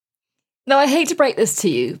Now, I hate to break this to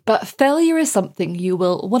you, but failure is something you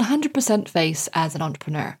will 100% face as an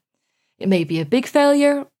entrepreneur. It may be a big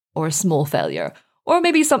failure or a small failure, or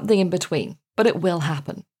maybe something in between, but it will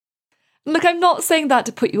happen. Look, I'm not saying that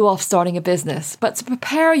to put you off starting a business, but to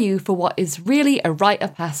prepare you for what is really a rite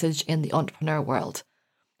of passage in the entrepreneur world.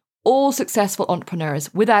 All successful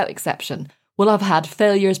entrepreneurs, without exception, will have had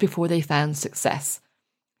failures before they found success.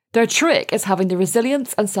 Their trick is having the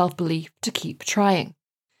resilience and self-belief to keep trying.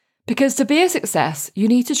 Because to be a success, you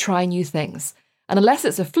need to try new things. And unless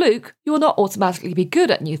it's a fluke, you will not automatically be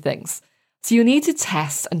good at new things. So you need to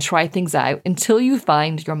test and try things out until you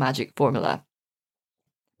find your magic formula.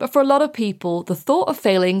 But for a lot of people, the thought of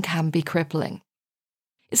failing can be crippling.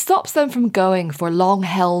 It stops them from going for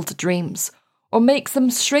long-held dreams or makes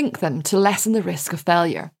them shrink them to lessen the risk of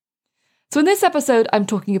failure. So in this episode, I'm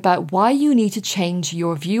talking about why you need to change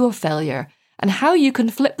your view of failure and how you can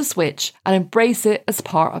flip the switch and embrace it as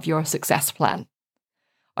part of your success plan.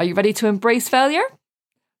 Are you ready to embrace failure?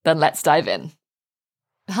 Then let's dive in.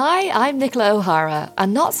 Hi, I'm Nicola O'Hara,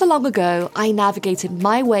 and not so long ago, I navigated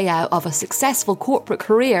my way out of a successful corporate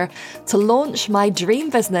career to launch my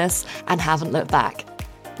dream business and haven't looked back.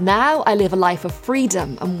 Now I live a life of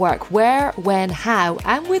freedom and work where, when, how,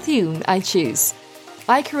 and with whom I choose.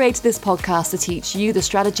 I created this podcast to teach you the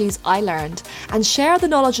strategies I learned and share the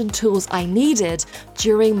knowledge and tools I needed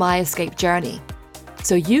during my escape journey,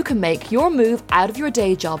 so you can make your move out of your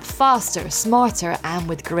day job faster, smarter, and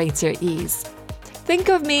with greater ease. Think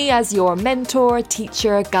of me as your mentor,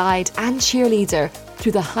 teacher, guide, and cheerleader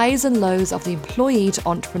through the highs and lows of the employee to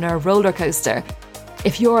entrepreneur roller coaster.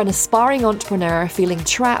 If you're an aspiring entrepreneur feeling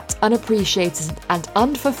trapped, unappreciated, and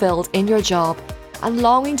unfulfilled in your job, and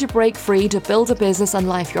longing to break free to build a business and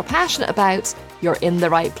life you're passionate about, you're in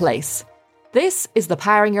the right place. This is the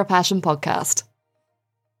Powering Your Passion podcast.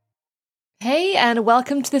 Hey, and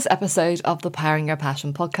welcome to this episode of the Powering Your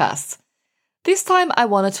Passion podcast. This time I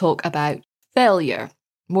want to talk about failure,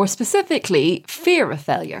 more specifically, fear of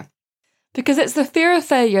failure. Because it's the fear of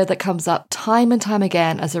failure that comes up time and time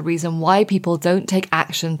again as a reason why people don't take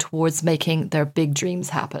action towards making their big dreams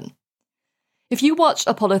happen. If you watched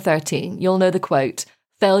Apollo 13, you'll know the quote,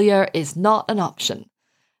 "Failure is not an option."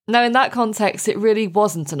 Now, in that context, it really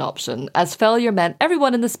wasn't an option, as failure meant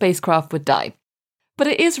everyone in the spacecraft would die. But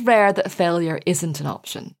it is rare that failure isn't an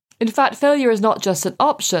option. In fact, failure is not just an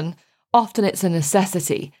option, often it's a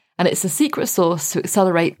necessity, and it's the secret sauce to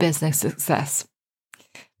accelerate business success.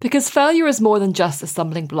 Because failure is more than just a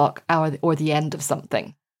stumbling block or the end of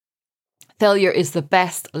something. Failure is the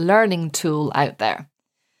best learning tool out there.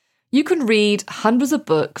 You can read hundreds of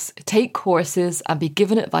books, take courses, and be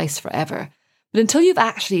given advice forever. But until you've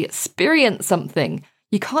actually experienced something,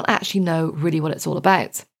 you can't actually know really what it's all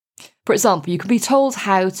about. For example, you can be told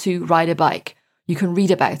how to ride a bike. You can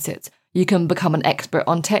read about it. You can become an expert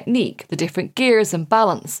on technique, the different gears and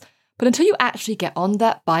balance. But until you actually get on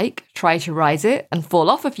that bike, try to ride it, and fall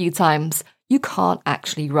off a few times, you can't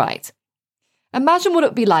actually ride. Imagine what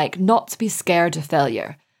it would be like not to be scared of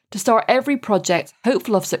failure. To start every project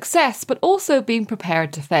hopeful of success, but also being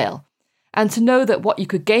prepared to fail, and to know that what you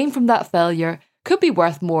could gain from that failure could be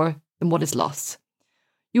worth more than what is lost.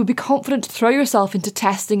 You'll be confident to throw yourself into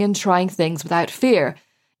testing and trying things without fear,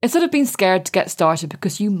 instead of being scared to get started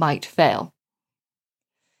because you might fail.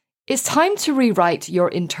 It's time to rewrite your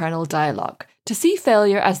internal dialogue, to see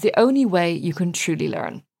failure as the only way you can truly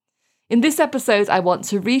learn. In this episode, I want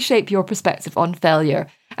to reshape your perspective on failure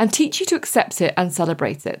and teach you to accept it and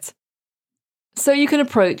celebrate it. So you can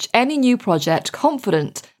approach any new project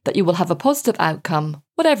confident that you will have a positive outcome,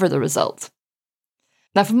 whatever the result.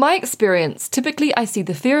 Now, from my experience, typically I see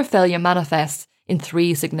the fear of failure manifest in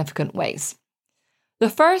three significant ways. The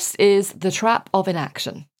first is the trap of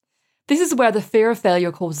inaction. This is where the fear of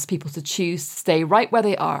failure causes people to choose to stay right where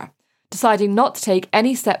they are, deciding not to take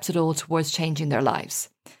any steps at all towards changing their lives.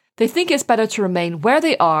 They think it's better to remain where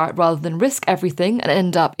they are rather than risk everything and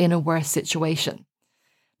end up in a worse situation.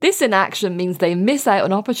 This inaction means they miss out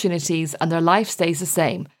on opportunities and their life stays the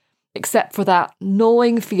same, except for that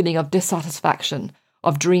gnawing feeling of dissatisfaction,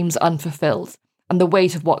 of dreams unfulfilled, and the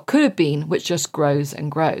weight of what could have been, which just grows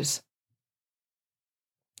and grows.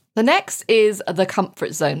 The next is the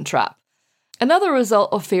comfort zone trap. Another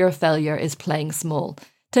result of fear of failure is playing small,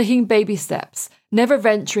 taking baby steps, never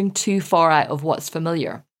venturing too far out of what's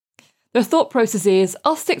familiar. Their thought process is,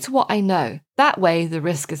 I'll stick to what I know. That way, the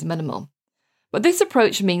risk is minimal. But this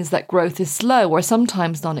approach means that growth is slow or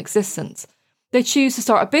sometimes non-existent. They choose to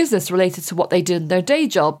start a business related to what they did in their day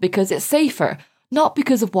job because it's safer, not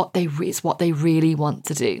because of what they really want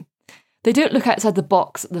to do. They don't look outside the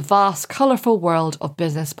box at the vast, colourful world of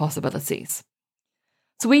business possibilities.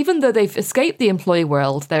 So even though they've escaped the employee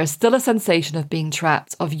world, there is still a sensation of being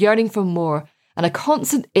trapped, of yearning for more, and a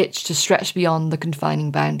constant itch to stretch beyond the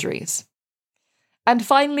confining boundaries. And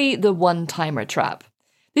finally, the one-timer trap.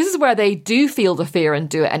 This is where they do feel the fear and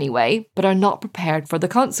do it anyway, but are not prepared for the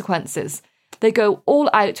consequences. They go all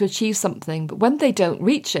out to achieve something, but when they don't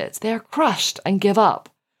reach it, they are crushed and give up.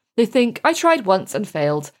 They think, I tried once and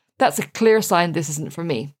failed. That's a clear sign this isn't for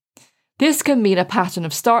me. This can mean a pattern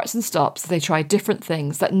of starts and stops as they try different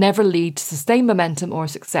things that never lead to sustained momentum or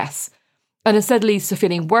success, and instead leads to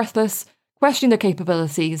feeling worthless, questioning their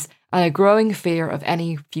capabilities, and a growing fear of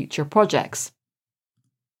any future projects.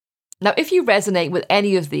 Now, if you resonate with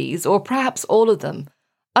any of these, or perhaps all of them,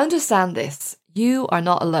 understand this: you are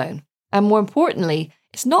not alone. And more importantly,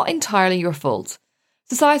 it's not entirely your fault.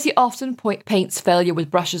 Society often paints failure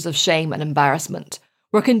with brushes of shame and embarrassment.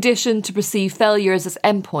 We're conditioned to perceive failures as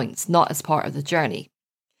endpoints, not as part of the journey.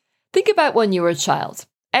 Think about when you were a child.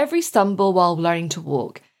 Every stumble while learning to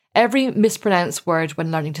walk, every mispronounced word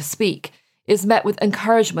when learning to speak, is met with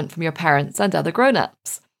encouragement from your parents and other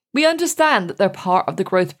grown-ups. We understand that they're part of the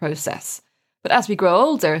growth process. But as we grow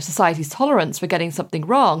older, society's tolerance for getting something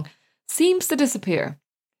wrong seems to disappear.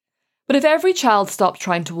 But if every child stopped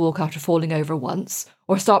trying to walk after falling over once,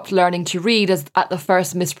 or stopped learning to read at the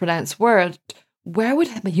first mispronounced word, where would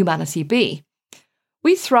humanity be?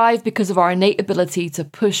 We thrive because of our innate ability to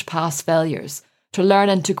push past failures, to learn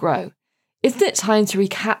and to grow. Isn't it time to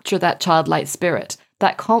recapture that childlike spirit,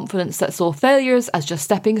 that confidence that saw failures as just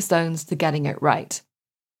stepping stones to getting it right?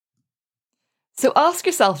 So ask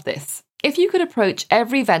yourself this: if you could approach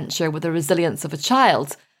every venture with the resilience of a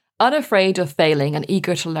child, unafraid of failing and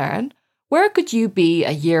eager to learn, where could you be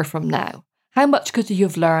a year from now? How much could you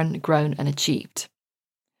have learned, grown, and achieved?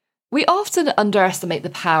 We often underestimate the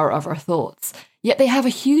power of our thoughts, yet they have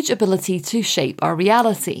a huge ability to shape our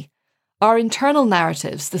reality. Our internal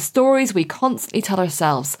narratives, the stories we constantly tell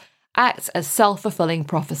ourselves, act as self-fulfilling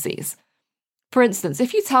prophecies. For instance,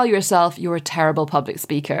 if you tell yourself you're a terrible public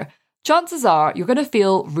speaker, chances are you're going to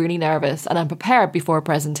feel really nervous and unprepared before a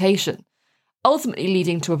presentation, ultimately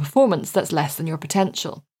leading to a performance that's less than your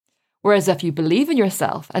potential. Whereas if you believe in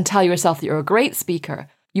yourself and tell yourself that you're a great speaker,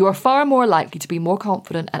 you are far more likely to be more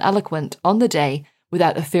confident and eloquent on the day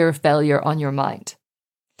without the fear of failure on your mind.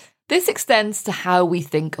 This extends to how we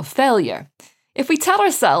think of failure. If we tell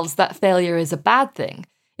ourselves that failure is a bad thing,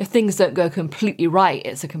 if things don't go completely right,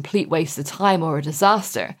 it's a complete waste of time or a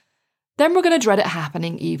disaster, then we're going to dread it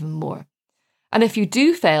happening even more. And if you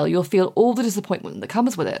do fail, you'll feel all the disappointment that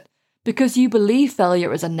comes with it, because you believe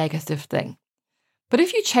failure is a negative thing. But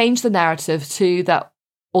if you change the narrative to that,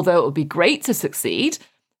 although it would be great to succeed,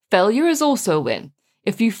 failure is also a win.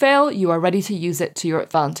 If you fail, you are ready to use it to your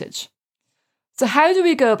advantage. So how do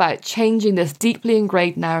we go about changing this deeply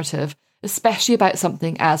ingrained narrative, especially about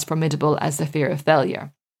something as formidable as the fear of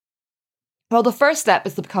failure? Well, the first step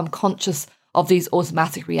is to become conscious of these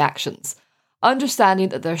automatic reactions, understanding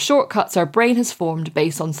that they're shortcuts our brain has formed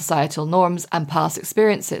based on societal norms and past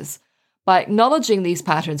experiences. By acknowledging these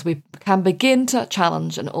patterns, we can begin to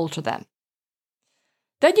challenge and alter them.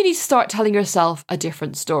 Then you need to start telling yourself a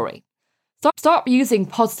different story. Start using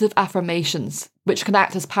positive affirmations, which can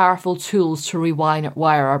act as powerful tools to rewire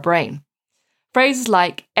our brain. Phrases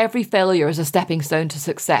like, every failure is a stepping stone to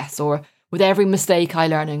success, or with every mistake I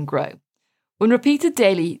learn and grow. When repeated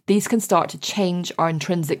daily, these can start to change our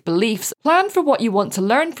intrinsic beliefs. Plan for what you want to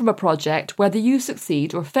learn from a project, whether you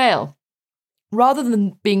succeed or fail. Rather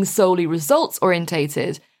than being solely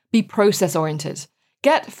results-orientated, be process-oriented.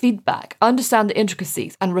 Get feedback, understand the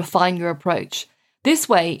intricacies, and refine your approach. This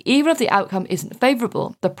way, even if the outcome isn't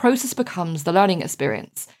favourable, the process becomes the learning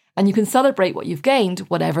experience, and you can celebrate what you've gained,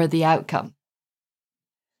 whatever the outcome.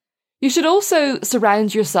 You should also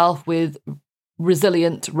surround yourself with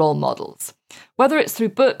resilient role models. Whether it's through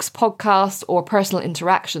books, podcasts, or personal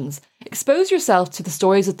interactions, expose yourself to the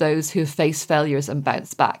stories of those who have faced failures and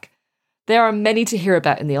bounced back. There are many to hear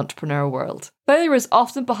about in the entrepreneur world. Failure is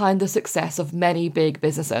often behind the success of many big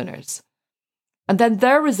business owners. And then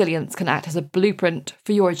their resilience can act as a blueprint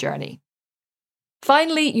for your journey.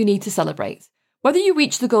 Finally, you need to celebrate. Whether you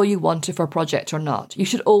reach the goal you wanted for a project or not, you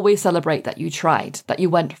should always celebrate that you tried, that you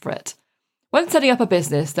went for it. When setting up a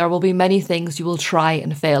business, there will be many things you will try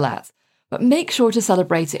and fail at, but make sure to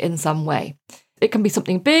celebrate it in some way. It can be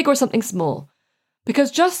something big or something small,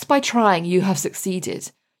 because just by trying, you have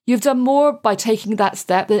succeeded. You've done more by taking that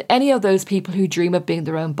step than any of those people who dream of being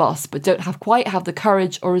their own boss, but don't quite have the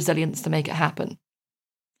courage or resilience to make it happen.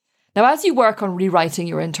 Now, as you work on rewriting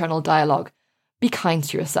your internal dialogue, be kind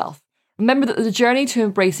to yourself. Remember that the journey to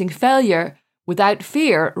embracing failure without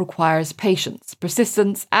fear requires patience,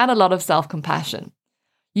 persistence, and a lot of self-compassion.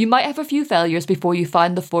 You might have a few failures before you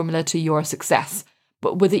find the formula to your success,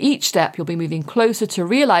 but with each step, you'll be moving closer to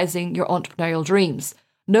realising your entrepreneurial dreams,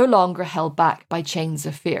 no longer held back by chains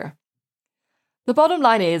of fear. The bottom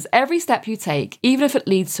line is, every step you take, even if it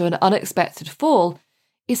leads to an unexpected fall,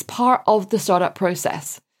 is part of the startup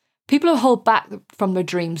process. People who hold back from their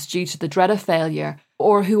dreams due to the dread of failure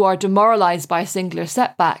or who are demoralised by a singular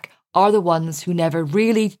setback are the ones who never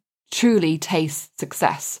really, truly taste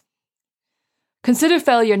success. Consider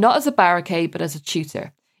failure not as a barricade, but as a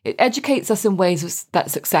tutor. It educates us in ways that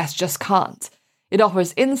success just can't. It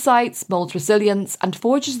offers insights, molds resilience, and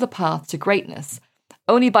forges the path to greatness.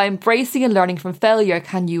 Only by embracing and learning from failure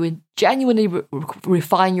can you genuinely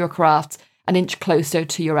refine your craft and inch closer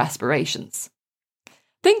to your aspirations.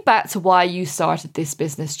 Think back to why you started this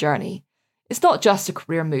business journey. It's not just a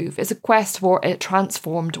career move, it's a quest for a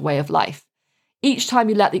transformed way of life. Each time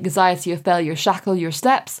you let the anxiety of failure shackle your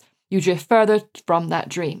steps, you drift further from that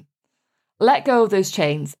dream. Let go of those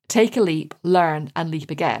chains, take a leap, learn, and leap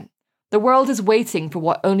again. The world is waiting for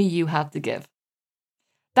what only you have to give.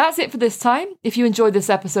 That's it for this time. If you enjoyed this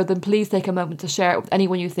episode, then please take a moment to share it with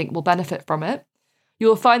anyone you think will benefit from it. You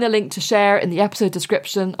will find a link to share in the episode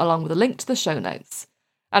description, along with a link to the show notes.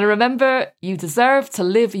 And remember, you deserve to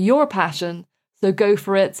live your passion, so go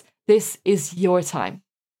for it. This is your time.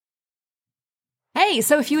 Hey,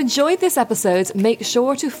 so if you enjoyed this episode, make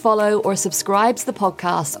sure to follow or subscribe to the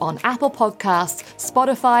podcast on Apple Podcasts,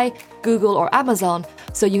 Spotify, Google, or Amazon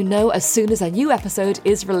so you know as soon as a new episode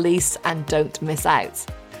is released and don't miss out.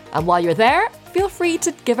 And while you're there, feel free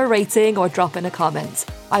to give a rating or drop in a comment.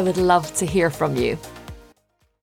 I would love to hear from you.